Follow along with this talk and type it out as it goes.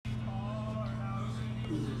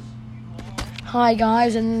Hi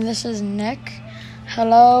guys, and this is Nick.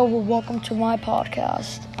 Hello, welcome to my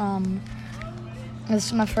podcast. This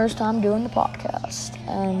is my first time doing the podcast,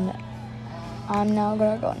 and I'm now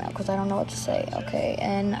gonna go now because I don't know what to say. Okay,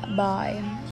 and bye.